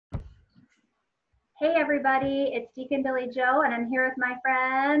Hey everybody, it's Deacon Billy Joe and I'm here with my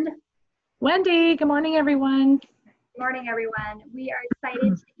friend. Wendy, good morning everyone. Good morning everyone. We are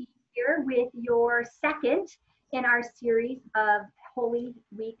excited to be here with your second in our series of Holy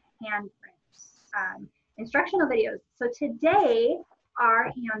Week handprints, instructional videos. So today our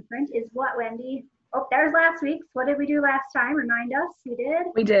handprint is what, Wendy? Oh, there's last week's. What did we do last time? Remind us.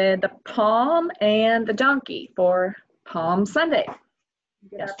 We did the palm and the donkey for Palm Sunday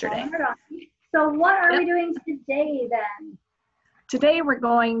yesterday. So what are we doing today then? Today we're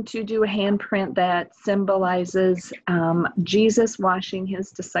going to do a handprint that symbolizes Jesus washing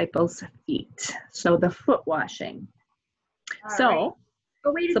his disciples' feet. So the foot washing. Right.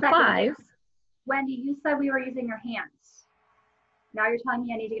 But wait a supplies. second. Wendy, you said we were using our hands. Now you're telling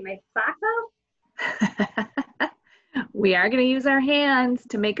me I need to get my socks out? We are going to use our hands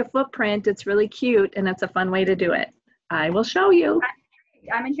to make a footprint. It's really cute and it's a fun way to do it. I will show you.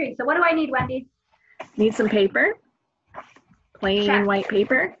 I'm intrigued. So what do I need, Wendy? Need some paper, plain white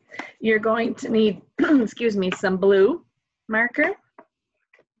paper. You're going to need, excuse me, some blue marker.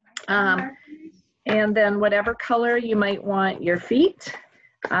 And then whatever color you might want your feet.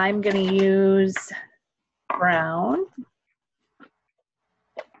 I'm going to use brown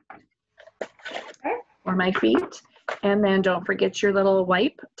for my feet. And then don't forget your little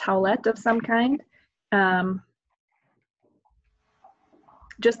wipe towelette of some kind.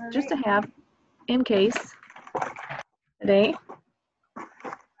 Just to have in case today.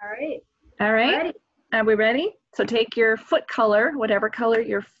 All right. Are we ready? So take your foot color, whatever color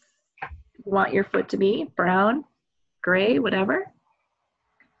you want your foot to be, brown, gray, whatever.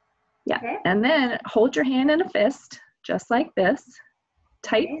 Yeah. Okay. And then hold your hand in a fist, just like this,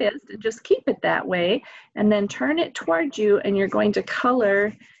 tight fist, and just keep it that way. And then turn it towards you, and you're going to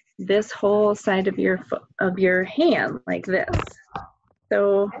color this whole side of your foot, of your hand like this.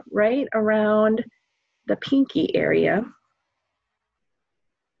 So right around the pinky area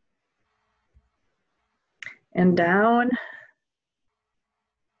and down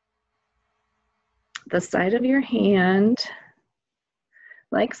the side of your hand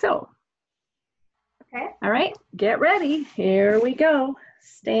like so. Okay. All right, get ready. Here we go.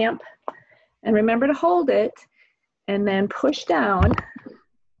 Stamp. And remember to hold it and then push down.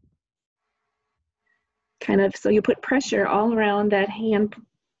 Kind of so you put pressure all around that hand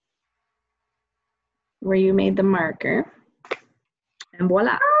where you made the marker. And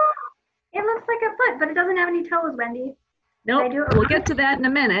voila. Oh, it looks like a foot, but it doesn't have any toes, Wendy. Nope, we'll get to that in a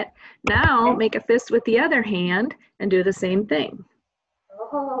minute. Now make a fist with the other hand and do the same thing.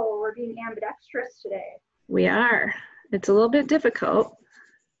 Oh, we're being ambidextrous today. We are. It's a little bit difficult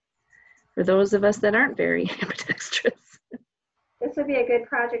for those of us that aren't very ambidextrous. This would be a good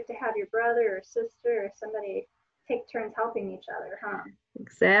project to have your brother or sister or somebody take turns helping each other, huh?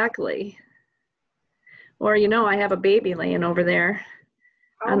 Exactly. Or, you know, I have a baby laying over there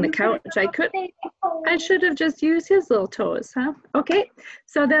on the couch. I should have just used his little toes, huh? Okay,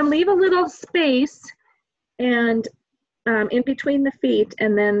 so then leave a little space and in between the feet,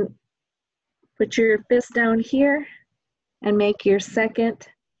 and then put your fist down here and make your second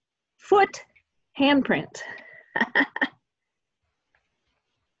foot handprint.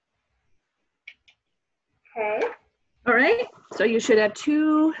 Okay. All right, so you should have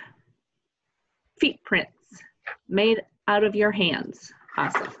 2 feet prints made out of your hands.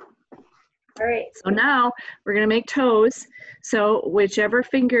 Awesome. All right. So now we're going to make toes. So whichever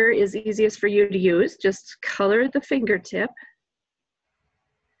finger is easiest for you to use, just color the fingertip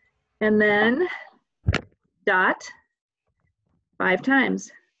and then dot 5 times.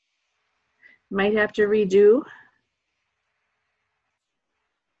 Might have to redo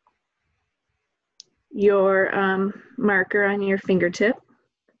your marker on your fingertip.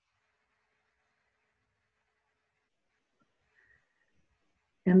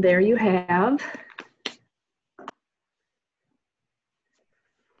 And there you have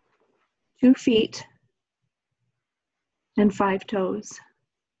 2 feet and 5 toes.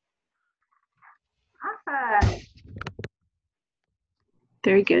 Awesome.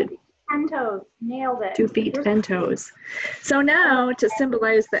 Very good. 10 toes. Nailed it. 2 feet and toes. So now to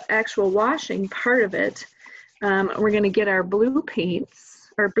symbolize the actual washing part of it, we're going to get our blue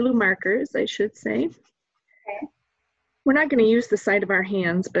paints, or blue markers, I should say. Okay. We're not going to use the side of our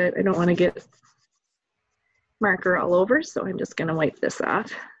hands, but I don't want to get marker all over, so I'm just going to wipe this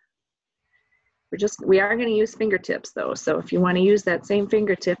off. We are going to use fingertips though, so if you want to use that same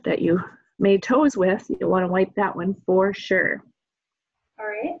fingertip that you made toes with, you'll want to wipe that one for sure. All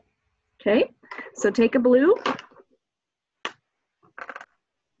right. Okay, so take a blue,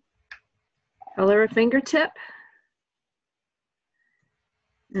 color a fingertip,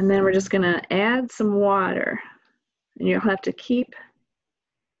 And then we're just going to add some water. And you'll have to keep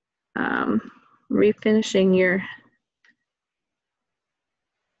replenishing your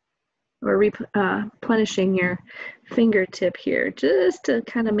fingertip here, just to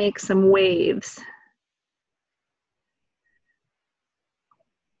kind of make some waves.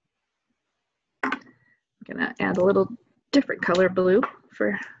 I'm gonna add a little different color blue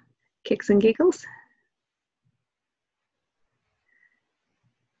for kicks and giggles.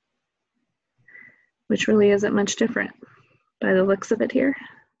 Which really isn't much different by the looks of it here.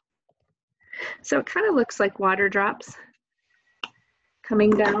 So it kind of looks like water drops coming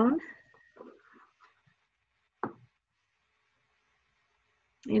down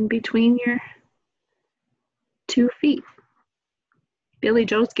in between your 2 feet. Billy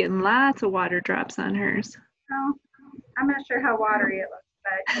Joe's getting lots of water drops on hers. Oh, I'm not sure how watery it looks,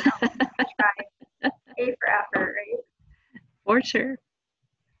 but you know, try. A for effort, right? For sure.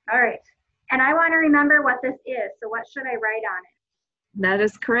 All right. And I want to remember what this is. So what should I write on it? That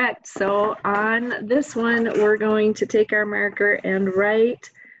is correct. So on this one, we're going to take our marker and write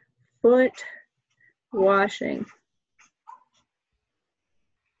foot washing.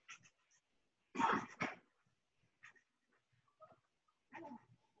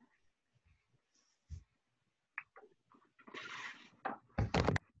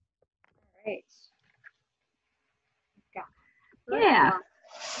 Right. Yeah.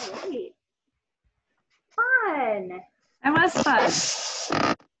 Great. Fun. That was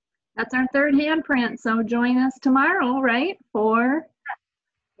fun. That's our 3rd handprint. So join us tomorrow, right? For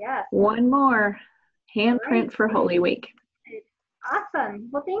one more handprint for Holy Week. Awesome.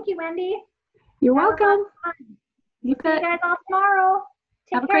 Well, thank you, Wendy. You're welcome. You bet. See you guys all tomorrow.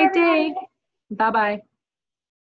 Have a great day. Bye-bye.